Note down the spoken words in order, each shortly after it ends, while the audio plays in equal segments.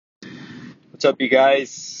What's up, you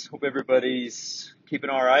guys? Hope everybody's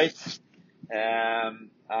keeping all right.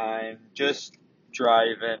 I'm just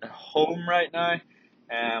driving home right now.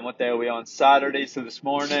 What day are we on? Saturday. So this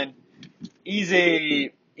morning,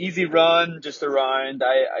 easy run just around.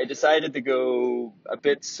 I decided to go a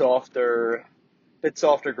bit softer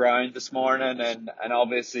ground this morning, and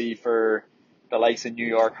obviously for the likes of New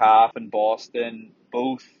York half and Boston,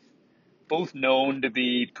 both known to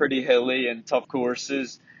be pretty hilly and tough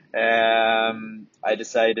courses. I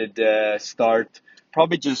decided to start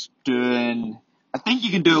probably just doing, I think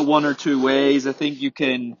you can do it one or two ways. I think you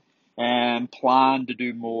can plan to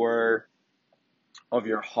do more of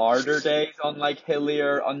your harder days on like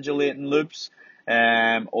hillier undulating loops.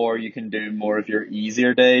 Or you can do more of your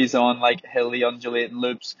easier days on like hilly undulating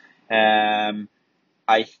loops.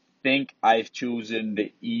 I think I've chosen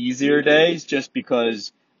the easier days just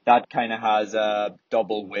because that kind of has a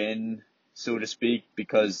double win, so to speak,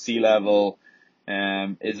 because sea level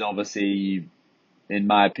is obviously, in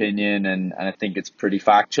my opinion, and I think it's pretty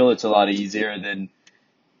factual, it's a lot easier than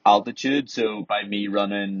altitude. So by me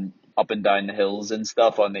running up and down the hills and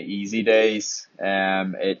stuff on the easy days,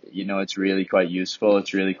 it's really quite useful.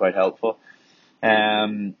 It's really quite helpful.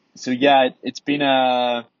 So yeah, it's been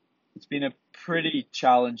a pretty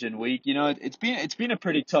challenging week. It's been a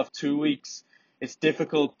pretty tough 2 weeks. It's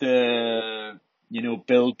difficult to,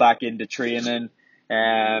 build back into training.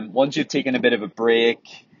 Once you've taken a bit of a break,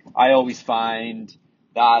 I always find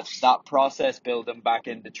that process building back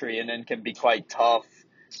into training can be quite tough.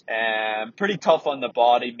 Pretty tough on the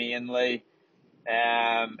body mainly.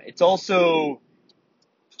 It's also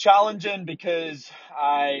challenging because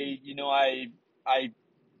I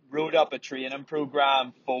wrote up a training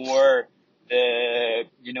program for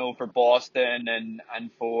for Boston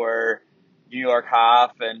and for New York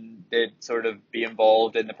half, and did sort of be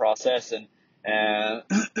involved in the process. And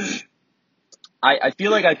I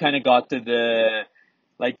feel like I kind of got to the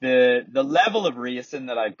level of racing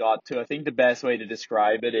that I've got to. I think the best way to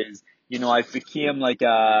describe it is, I've became like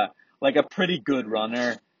a pretty good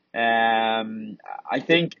runner. I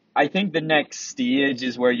think the next stage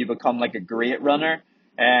is where you become like a great runner.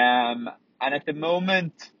 And at the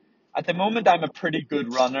moment I'm a pretty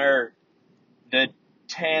good runner that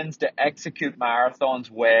tends to execute marathons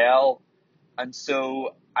well. And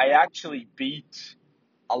so I actually beat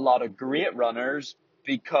a lot of great runners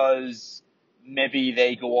because maybe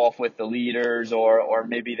they go off with the leaders, or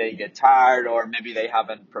maybe they get tired, or maybe they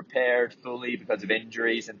haven't prepared fully because of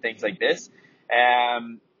injuries and things like this.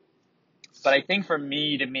 Um, but I think for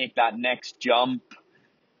me to make that next jump,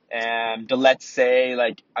 to, let's say,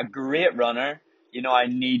 like a great runner, I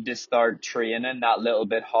need to start training that little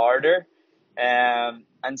bit harder.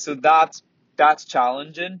 And so that's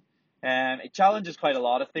challenging. It challenges quite a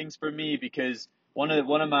lot of things for me because one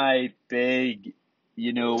of my big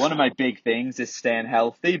things is staying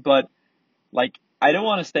healthy. But like, I don't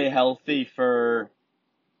want to stay healthy for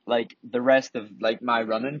like the rest of like my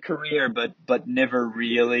running career, but never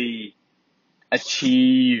really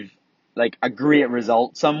achieve like a great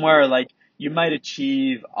result somewhere. Like, you might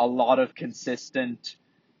achieve a lot of consistent,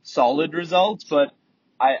 solid results, but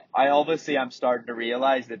I obviously I'm starting to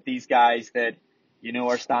realize that these guys that,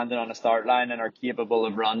 are standing on a start line and are capable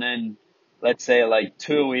of running, let's say like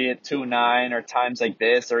 2:08, 2:09, or times like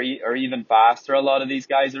this, or even faster, a lot of these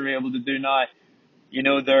guys are able to do now.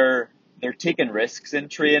 They're taking risks in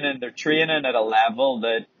training. They're training at a level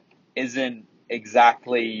that isn't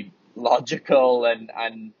exactly logical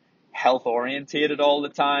and health orientated all the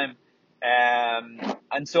time.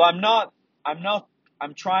 And so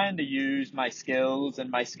I'm trying to use my skills, and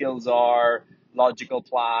my skills are logical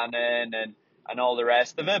planning and all the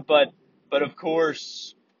rest of it. But of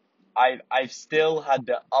course, I've still had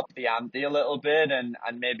to up the ante a little bit, and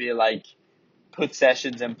maybe like put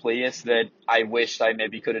sessions in place that I wished I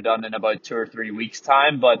maybe could have done in about 2 or 3 weeks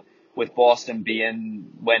time. But with Boston being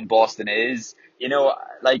when Boston is,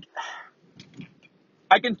 like,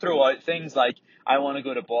 I can throw out things like, I want to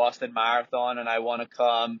go to Boston Marathon and I want to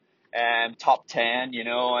come top 10,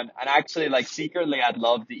 and actually, like, secretly I'd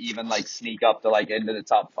love to even like sneak up to like into the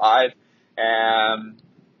top 5. Um,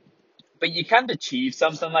 but you can't achieve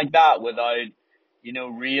something like that without,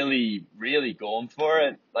 really, really going for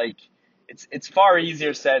it. Like, it's far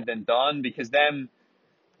easier said than done, because then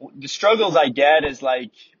the struggles I get is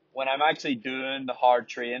like when I'm actually doing the hard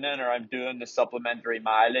training, or I'm doing the supplementary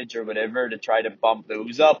mileage or whatever to try to bump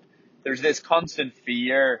those up. There's this constant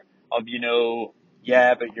fear of,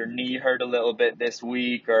 yeah, but your knee hurt a little bit this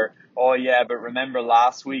week, or, oh yeah, but remember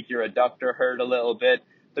last week your adductor hurt a little bit.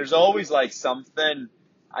 There's always like something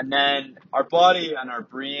And then our body and our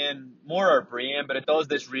brain, more our brain, but it does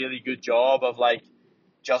this really good job of like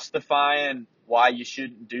justifying why you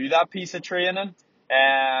shouldn't do that piece of training.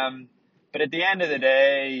 But at the end of the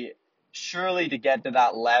day, surely to get to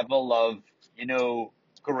that level of,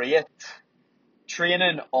 great,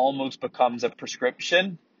 training almost becomes a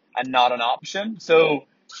prescription and not an option. So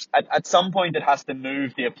at some point it has to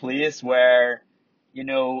move to a place where,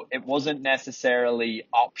 it wasn't necessarily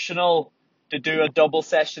optional to do a double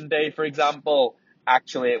session day, for example.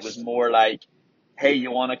 Actually, it was more like, hey,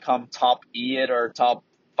 you want to come top 8 or top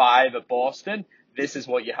 5 at Boston? This is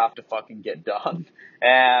what you have to fucking get done.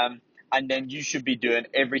 And then you should be doing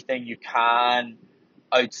everything you can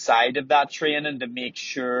outside of that training to make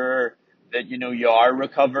sure that, you are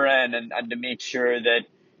recovering, and to make sure that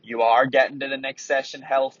you are getting to the next session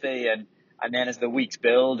healthy. And then as the weeks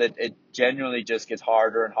build, it genuinely just gets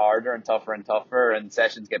harder and harder and tougher, and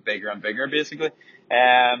sessions get bigger and bigger, basically.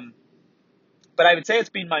 But I would say it's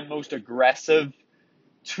been my most aggressive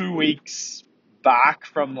 2 weeks back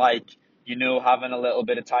from, like, having a little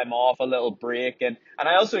bit of time off, a little break. And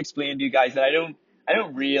I also explained to you guys that I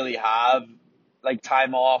don't really have like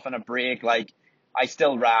time off and a break. Like, I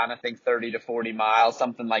still ran, I think 30 to 40 miles,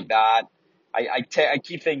 something like that. I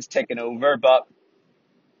keep things ticking over, but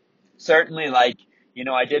certainly, like,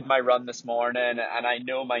 I did my run this morning, and I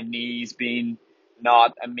know my knees being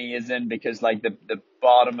not amazing because, like, the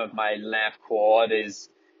bottom of my left quad is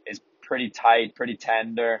pretty tight, pretty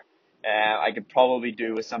tender. I could probably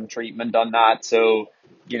do with some treatment on that. So,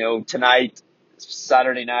 tonight,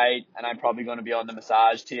 Saturday night, and I'm probably going to be on the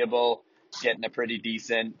massage table getting a pretty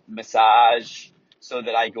decent massage so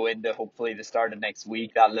that I go into, hopefully, the start of next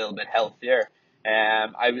week that little bit healthier.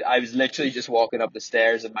 I was literally just walking up the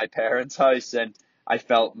stairs in my parents' house, and I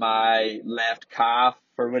felt my left calf,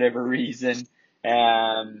 for whatever reason,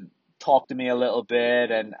 talk to me a little bit,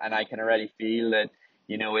 and I can already feel that,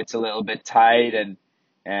 it's a little bit tight. And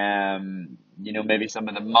maybe some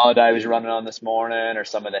of the mud I was running on this morning, or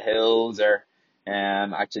some of the hills, or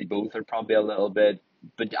actually both are probably a little bit.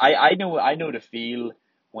 But I know to feel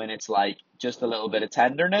when it's like just a little bit of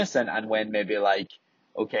tenderness, and when maybe like,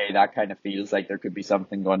 okay, that kind of feels like there could be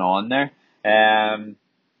something going on there.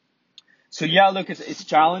 So yeah, look, it's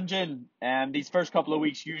challenging. These first couple of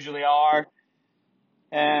weeks usually are.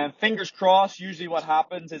 Fingers crossed. Usually, what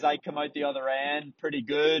happens is I come out the other end pretty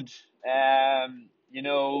good.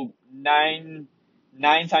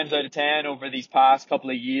 Nine times out of 10 over these past couple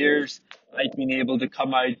of years, I've been able to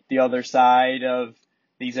come out the other side of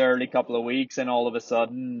these early couple of weeks, and all of a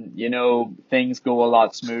sudden, things go a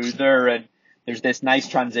lot smoother, and there's this nice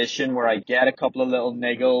transition where I get a couple of little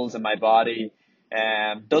niggles, and my body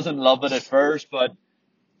doesn't love it at first, but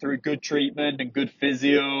through good treatment and good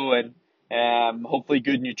physio, and hopefully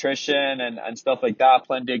good nutrition, and stuff like that,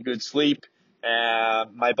 plenty of good sleep,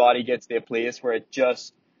 my body gets to a place where it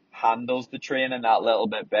just handles the training that little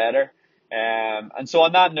bit better. And so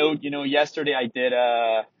on that note, yesterday I did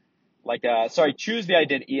Tuesday I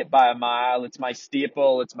did 8 by a mile. It's my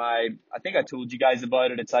staple. I think I told you guys about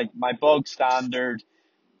it. It's like my bog standard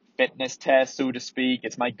fitness test, so to speak.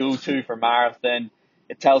 It's my go-to for marathon.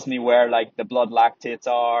 It tells me where, like, the blood lactates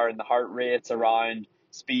are and the heart rates around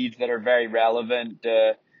speeds that are very relevant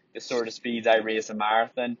to the sort of speeds I race a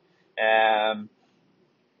marathon. And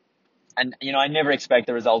I never expect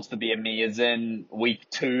the results to be amazing week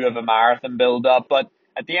 2 of a marathon build up, but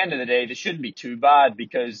at the end of the day, they shouldn't be too bad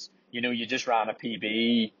because, you just ran a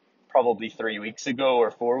PB probably 3 weeks ago or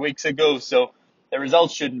 4 weeks ago. So the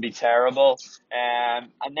results shouldn't be terrible. And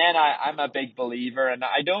then I'm a big believer, and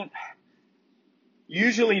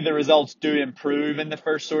usually the results do improve in the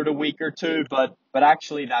first sort of week or two, but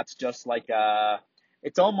actually that's just like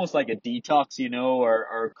it's almost like a detox,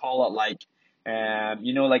 or call it like,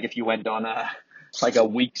 like if you went on like a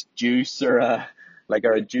week's juice, or a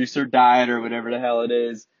juicer diet, or whatever the hell it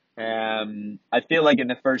is. I feel like in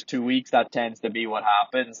the first 2 weeks that tends to be what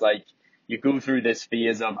happens. Like, you go through this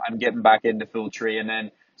phase of, I'm getting back into full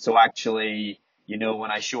training. So actually,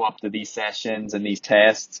 when I show up to these sessions and these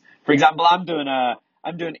tests, for example, I'm doing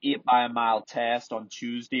 8 by a mile test on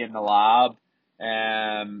Tuesday in the lab.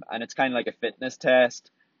 And it's kind of like a fitness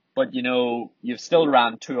test, but you've still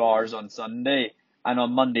ran 2 hours on Sunday, and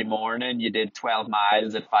on Monday morning you did 12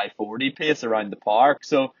 miles at 5:40 pace around the park.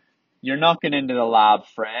 So you're not going into the lab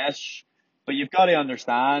fresh, but you've got to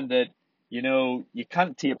understand that, you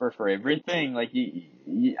can't taper for everything. Like,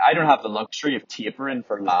 I don't have the luxury of tapering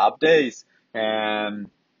for lab days.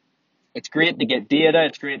 It's great to get data,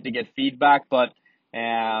 it's great to get feedback, but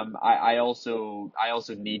I also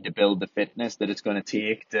need to build the fitness that it's going to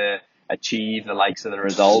take to achieve the likes of the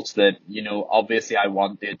results that, obviously I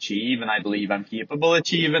want to achieve and I believe I'm capable of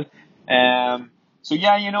achieving. So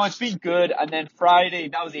yeah, it's been good. And then Friday,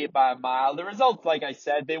 that was 8 by a mile. The results, like I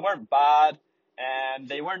said, they weren't bad.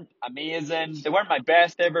 They weren't amazing. They weren't my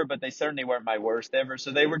best ever, but they certainly weren't my worst ever.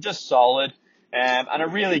 So they were just solid, and a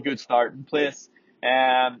really good starting place.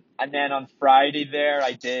 And then on Friday there,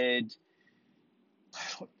 I did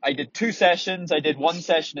 2 sessions. I did one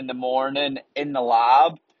session in the morning in the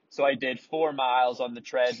lab. So I did 4 miles on the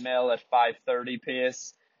treadmill at 5:30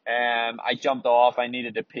 pace. I jumped off. I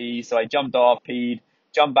needed to pee. So I jumped off, peed,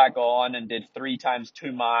 jumped back on and did 3 times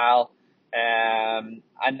 2 mile. And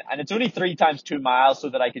it's only 3 times 2 miles so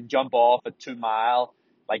that I can jump off at 2 mile,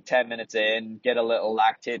 like 10 minutes in, get a little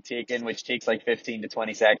lactate taken, which takes like 15 to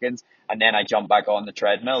 20 seconds. And then I jump back on the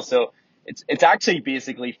treadmill. So it's actually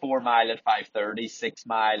basically 4 mile at 5:30, 6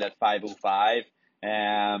 mile at 5:05.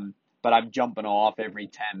 But I'm jumping off every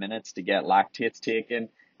 10 minutes to get lactates taken.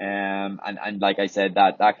 And like I said,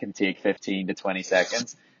 that can take 15 to 20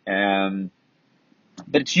 seconds.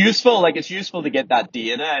 But it's useful to get that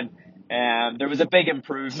data. And there was a big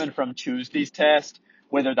improvement from Tuesday's test,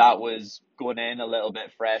 whether that was going in a little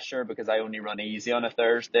bit fresher because I only run easy on a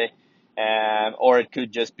Thursday. Or it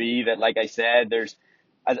could just be that, like I said,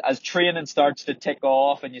 as training starts to tick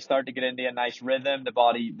off and you start to get into a nice rhythm, the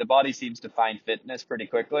body seems to find fitness pretty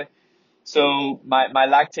quickly. So my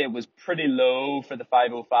lactate was pretty low for the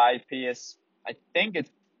 5:05 pace. I think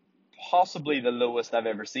it's possibly the lowest I've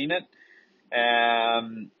ever seen it.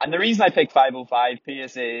 And the reason I picked 5:05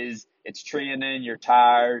 pace is it's training, you're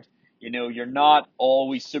tired, you're not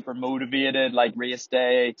always super motivated like race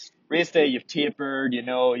day. Race day, you've tapered,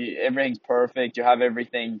 everything's perfect, you have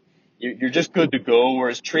everything, you're just good to go.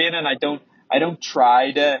 Whereas training, I don't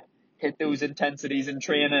try to hit those intensities in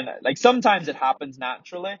training. Like sometimes it happens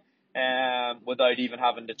naturally, without even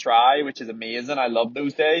having to try, which is amazing. I love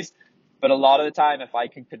those days. But a lot of the time, if I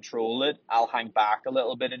can control it, I'll hang back a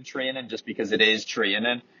little bit in training just because it is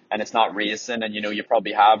training and it's not racing. And, you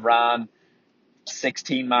probably have ran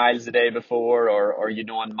 16 miles a day before, or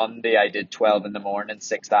on Monday I did 12 in the morning,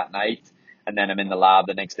 6 at night. And then I'm in the lab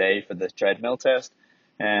the next day for the treadmill test.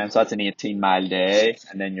 And so that's an 18-mile day.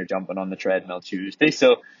 And then you're jumping on the treadmill Tuesday.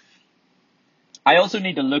 So I also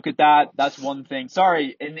need to look at that. That's one thing.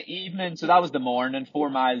 Sorry, in the evening, so that was the morning, 4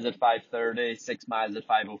 miles at 5:30, 6 miles at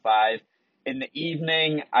 5:05. In the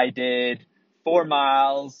evening, I did 4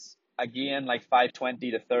 miles, again, like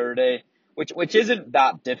 5:20 to 30, which isn't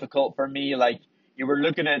that difficult for me. Like, you were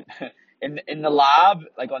looking at, in the lab,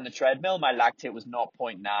 like on the treadmill, my lactate was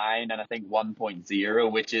 0.9 and I think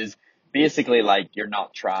 1.0, which is basically like you're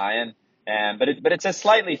not trying. But it's a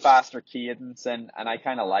slightly faster cadence, and I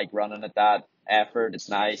kind of like running at that effort. It's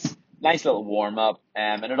nice little warm up,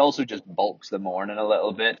 and it also just bulks the morning a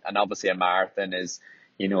little bit. And obviously a marathon is,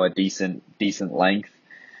 a decent length.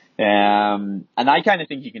 And I kind of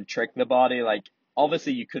think you can trick the body. Like,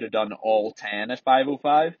 obviously you could have done all 10 at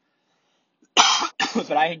 5:05,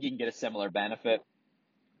 but I think you can get a similar benefit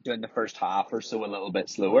doing the first half or so a little bit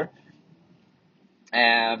slower.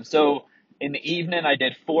 So in the evening, I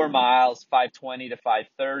did 4 miles, 5:20 to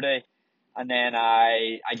 5:30. And then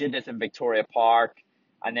I did this in Victoria Park.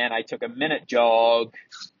 And then I took a minute jog.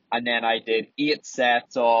 And then I did 8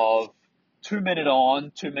 sets of 2 minute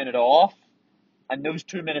on, 2 minute off. And those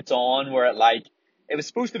 2 minutes on were it was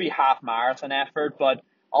supposed to be half marathon effort, but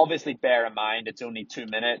obviously bear in mind it's only 2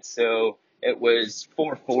 minutes. So it was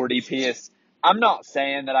 4:40 pace. I'm not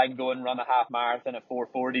saying that I can go and run a half marathon at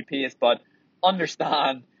 4:40 pace, but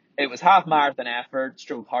understand it was half marathon effort,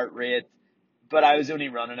 stroke heart rate, but I was only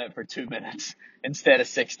running it for 2 minutes instead of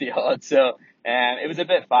 60 odd. So it was a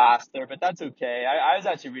bit faster, but that's okay. I was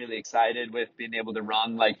actually really excited with being able to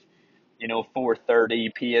run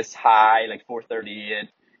 4:30 pace high, like 4:38,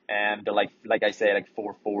 and to like I say, like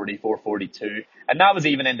 4:40, 4:42. And that was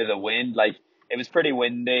even into the wind. Like, it was pretty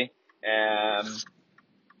windy,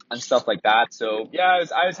 and stuff like that. So yeah,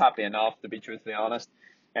 I was happy enough, to be truthfully honest.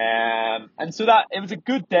 And so that it was a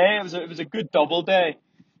good day. It was a good double day.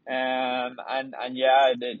 And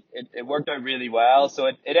yeah, it worked out really well. So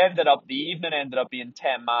it ended up, the evening ended up being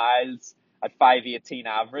 10 miles at 5:18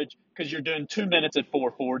 average, because you're doing 2 minutes at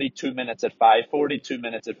 4:40, 2 minutes at 5:40, 2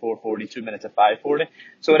 minutes at 4:40, 2 minutes at 5:40.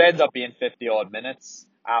 So it ends up being 50 odd minutes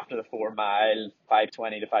after the 4 mile,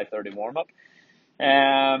 5:20 to 5:30 warm up.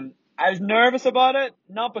 I was nervous about it,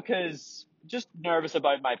 not because, just nervous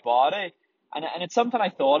about my body. And it's something I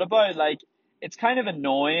thought about. Like, it's kind of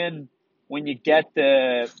annoying when you get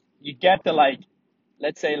the like,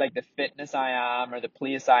 let's say, like, the fitness I am or the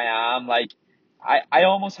place I am. Like, I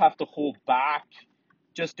almost have to hold back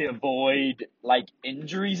just to avoid like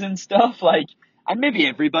injuries and stuff. Like, and maybe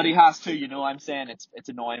everybody has to, I'm saying it's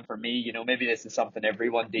annoying for me, maybe this is something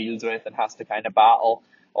everyone deals with and has to kind of battle,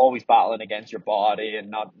 always battling against your body and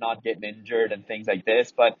not getting injured and things like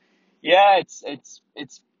this. But yeah,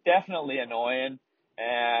 it's definitely annoying.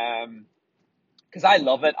 Um, because I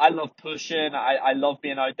love it. I love pushing. I love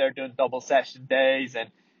being out there doing double session days,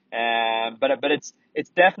 and but it's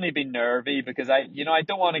definitely been nervy because I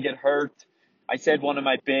don't want to get hurt. I said one of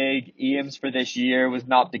my big aims for this year was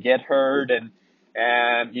not to get hurt, and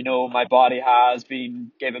my body has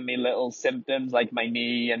been giving me little symptoms like my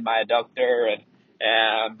knee and my adductor,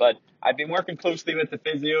 and but I've been working closely with the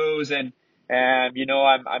physios, and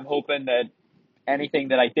I'm hoping that anything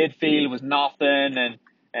that I did feel was nothing,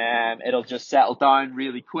 and it'll just settle down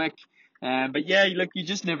really quick. But yeah, look, you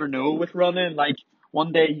just never know with running. Like,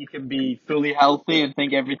 one day you can be fully healthy and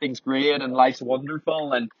think everything's great and life's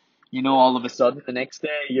wonderful, and all of a sudden the next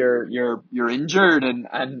day you're injured,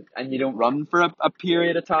 and you don't run for a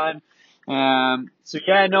period of time. So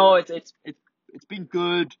yeah, no, it's been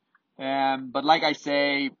good. But like I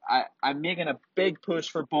say, I'm making a big push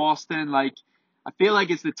for Boston. Like, I feel like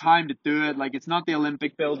it's the time to do it. Like, it's not the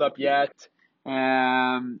Olympic build up yet.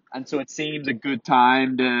 And so it seems a good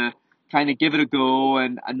time to kind of give it a go,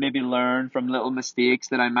 and maybe learn from little mistakes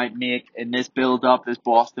that I might make in this build up, this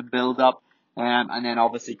Boston build up. And then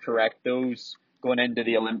obviously correct those going into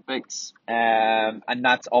the Olympics. And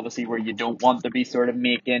that's obviously where you don't want to be sort of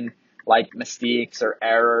making like mistakes or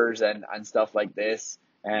errors and stuff like this.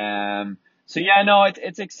 So yeah, no,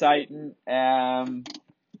 it's exciting.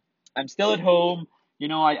 I'm still at home.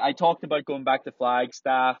 I talked about going back to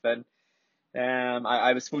Flagstaff, and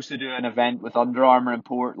I was supposed to do an event with Under Armour in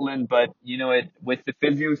Portland, but with the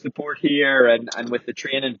physio support here, and with the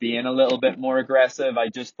training being a little bit more aggressive, I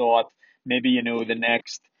just thought maybe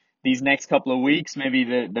these next couple of weeks, maybe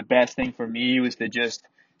the best thing for me was to just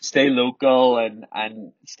stay local,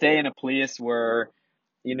 and stay in a place where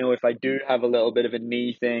if I do have a little bit of a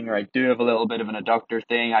knee thing, or I do have a little bit of an adductor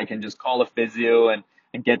thing, I can just call a physio and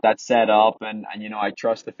get that set up, and I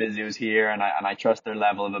trust the physios here, and I trust their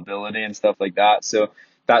level of ability and stuff like that. So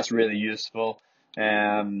that's really useful.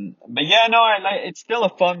 But yeah, no, it's still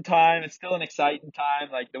a fun time. It's still an exciting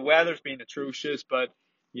time. Like, the weather's been atrocious, but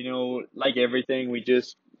like everything, we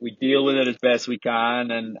deal with it as best we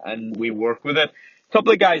can, and we work with it.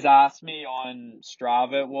 Couple of guys asked me on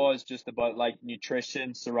Strava, it was just about like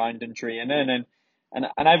nutrition surrounding training, and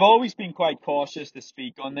I've always been quite cautious to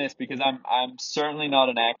speak on this because I'm certainly not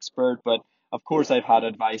an expert, but of course I've had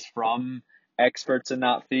advice from experts in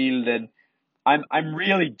that field, and I'm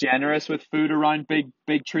really generous with food around big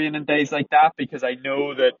training days like that, because I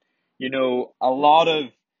know that a lot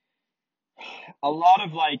of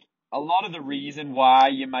like a lot of the reason why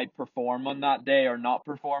you might perform on that day or not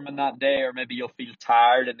perform on that day, or maybe you'll feel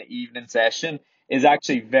tired in the evening session, is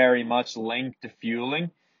actually very much linked to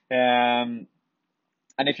fueling. Um,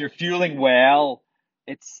 and if you're fueling well,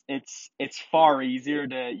 it's far easier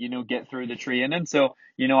to get through the training. So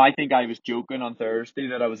I think I was joking on Thursday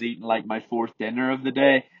that I was eating like my fourth dinner of the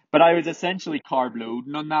day, but I was essentially carb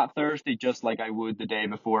loading on that Thursday, just like I would the day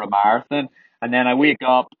before a marathon. And then I wake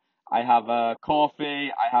up, I have a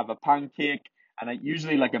coffee, I have a pancake, and I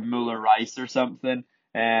usually like a Muller rice or something.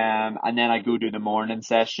 And then I go do the morning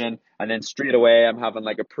session, and then straight away I'm having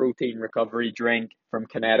like a protein recovery drink from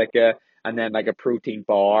Connecticut, and then like a protein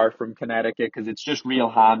bar from Connecticut, because it's just real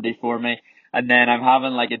handy for me. And then I'm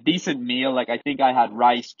having like a decent meal. Like, I think I had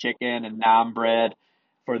rice, chicken, and naan bread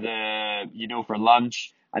for for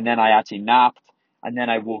lunch. And then I actually napped. And then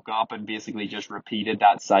I woke up and basically just repeated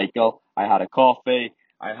that cycle. I had a coffee,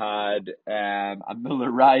 I had a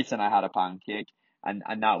Muller rice, and I had a pancake. And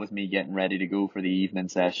that was me getting ready to go for the evening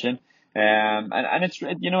session. And it's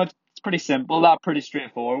pretty simple, that pretty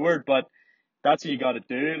straightforward, but that's what you got to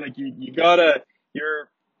do. Like, you gotta, you're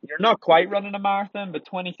not quite running a marathon, but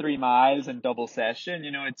 23 miles in double session,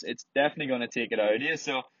 it's definitely going to take it out of you.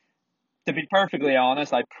 So to be perfectly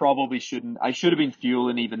honest, I probably shouldn't. I should have been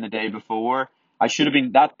fueling even the day before. I should have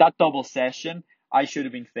been that double session. I should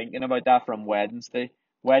have been thinking about that from Wednesday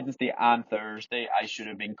and Thursday. I should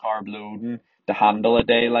have been carb loading to handle a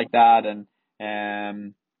day like that, um,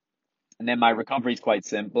 and then my recovery is quite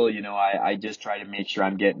simple. I just try to make sure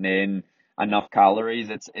I'm getting in enough calories.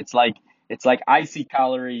 It's like I see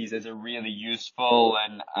calories as a really useful,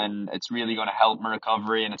 and it's really going to help my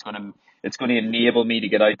recovery, and it's going to enable me to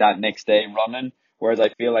get out that next day running. Whereas I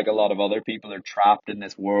feel like a lot of other people are trapped in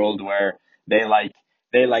this world where they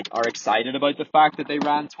are excited about the fact that they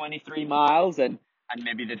ran 23 miles, and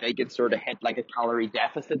maybe that they can sort of hit like a calorie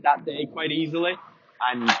deficit that day quite easily.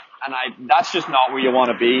 And that's just not where you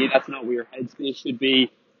want to be. That's not where your headspace should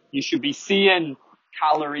be. You should be seeing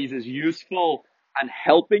calories as useful and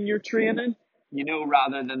helping your training,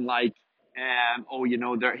 rather than like,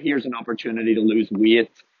 here's an opportunity to lose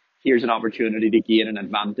weight. Here's an opportunity to gain an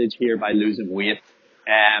advantage here by losing weight.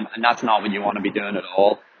 And that's not what you want to be doing at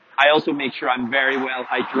all. I also make sure I'm very well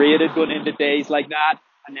hydrated going into days like that,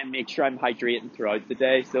 and then make sure I'm hydrating throughout the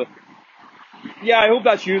day. So yeah, I hope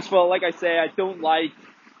that's useful. Like I say,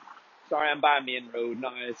 sorry, I'm by a main road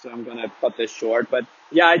now, so I'm going to cut this short. But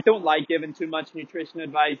yeah, I don't like giving too much nutrition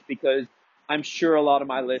advice because I'm sure a lot of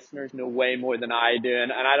my listeners know way more than I do,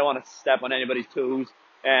 and I don't want to step on anybody's toes.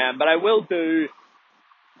 But I will do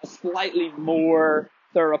a slightly more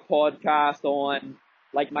thorough podcast on,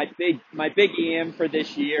 like, my big aim for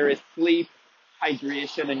this year is sleep,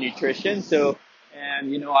 hydration, and nutrition. So,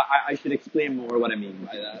 I should explain more what I mean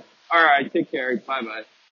by that. All right, take care. Bye bye.